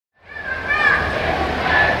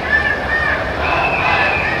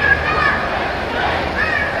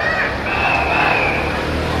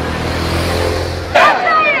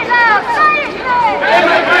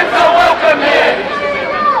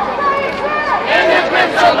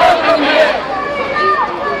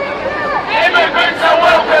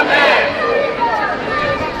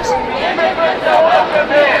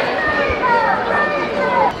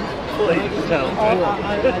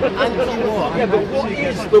Anti-war. Yeah, but what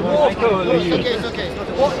is the war coalition? It's okay.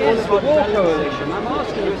 What is the war coalition? I'm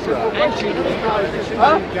asking you, sir.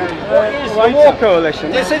 Huh? What is the war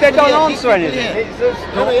coalition? They say they don't answer anything.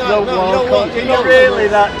 You're not really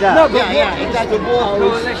that down. No, but what is the war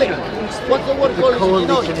coalition? What's the war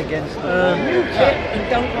coalition? Against And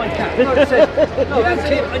don't like that. No, it says,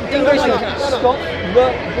 stop the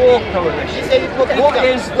war coalition. What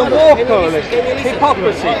is the war coalition?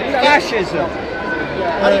 Hypocrisy, fascism.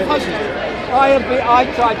 I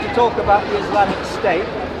tried to talk about the Islamic State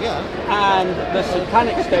and the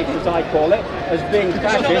satanic state, as I call it, as being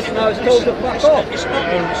fascist, and I was told to fuck off.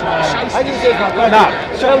 I didn't say fuck off.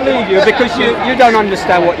 No, so I'll leave you because you don't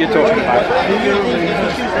understand what you're talking about.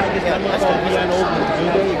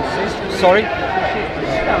 Sorry?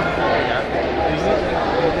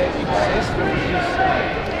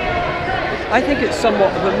 I think it's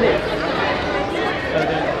somewhat of a myth,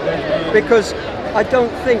 because I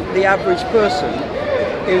don't think the average person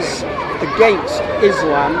is against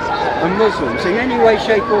Islam and Muslims in any way,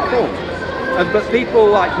 shape or form. But people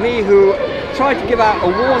like me who try to give out a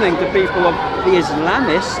warning to people of the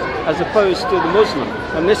Islamist as opposed to the Muslim.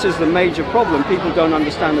 And this is the major problem. People don't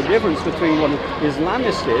understand the difference between what an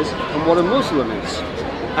Islamist is and what a Muslim is.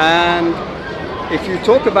 And if you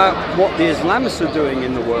talk about what the Islamists are doing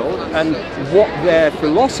in the world and what their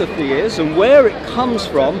philosophy is and where it comes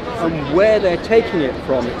from and where they're taking it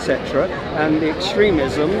from, etc., and the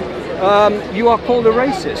extremism, you are called a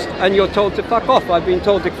racist and you're told to fuck off. I've been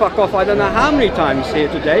told to fuck off I don't know how many times here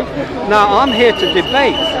today. Now I'm here to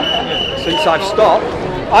debate since I've stopped.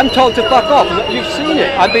 I'm told to fuck off. You've seen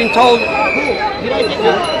it. I've been told. No,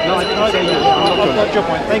 I didn't say you. I've got your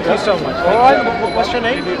point. Thank you so much. All right. What's your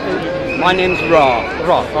name? My name's Ra.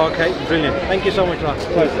 Ra. Okay, brilliant. Thank you so much, Ra.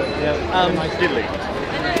 Pleasure. Yeah. Diddley.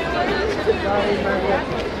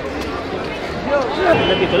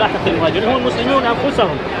 الذي تلاحق المهاجرين هم المسلمون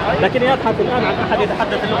انفسهم، لكن يبحث الان عن احد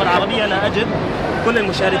يتحدث اللغه العربيه لا اجد. كل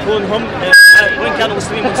المشاركون هم وين كانوا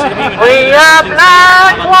مسلمين. We are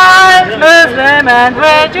black, white, Muslim and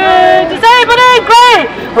we're Jew, disabled and grey.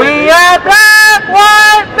 We are black,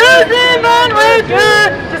 white, Muslim and we're Jew,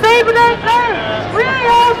 disabled and grey. We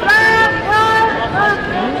are black, white,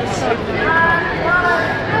 Muslim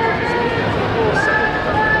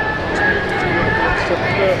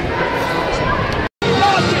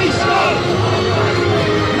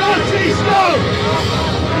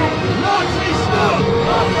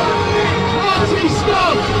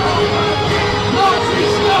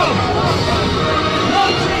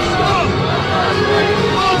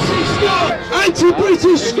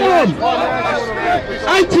Anti-British scum!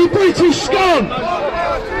 Anti-British scum!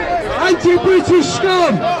 Anti-British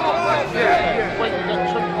scum!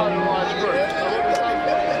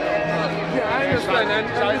 Yeah, I understand, and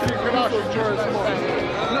this is also George Moore.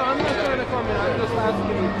 No, I'm not trying to come in, I'm just asking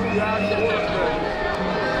you. You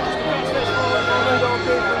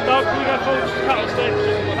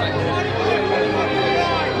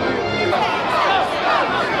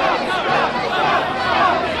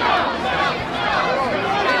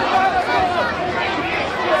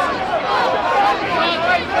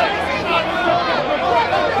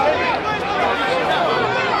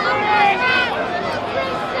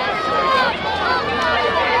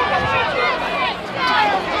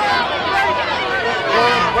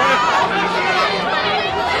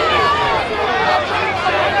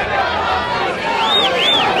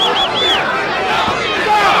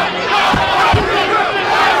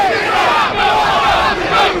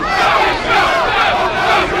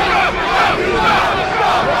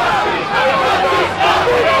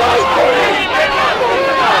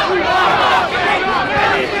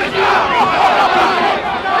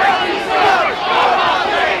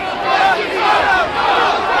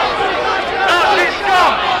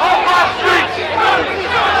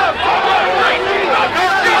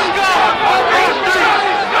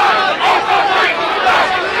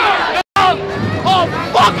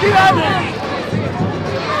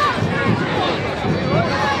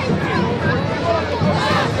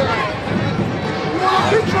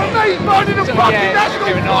Burning the fucking national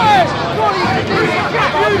flag! What are you doing?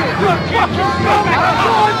 Fucking scumbag!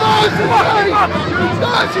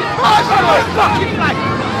 Dirty bastard! Fucking flag!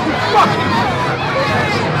 Fucking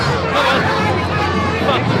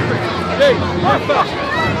Hey, you're fuck!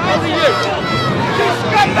 How are you? You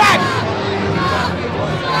scumbag!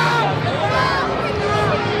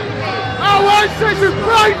 Our ancestors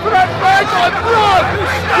prayed for that flag on blood!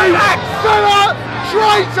 You scumbag!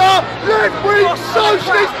 Traitor! Left-wing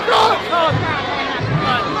socialist cunt!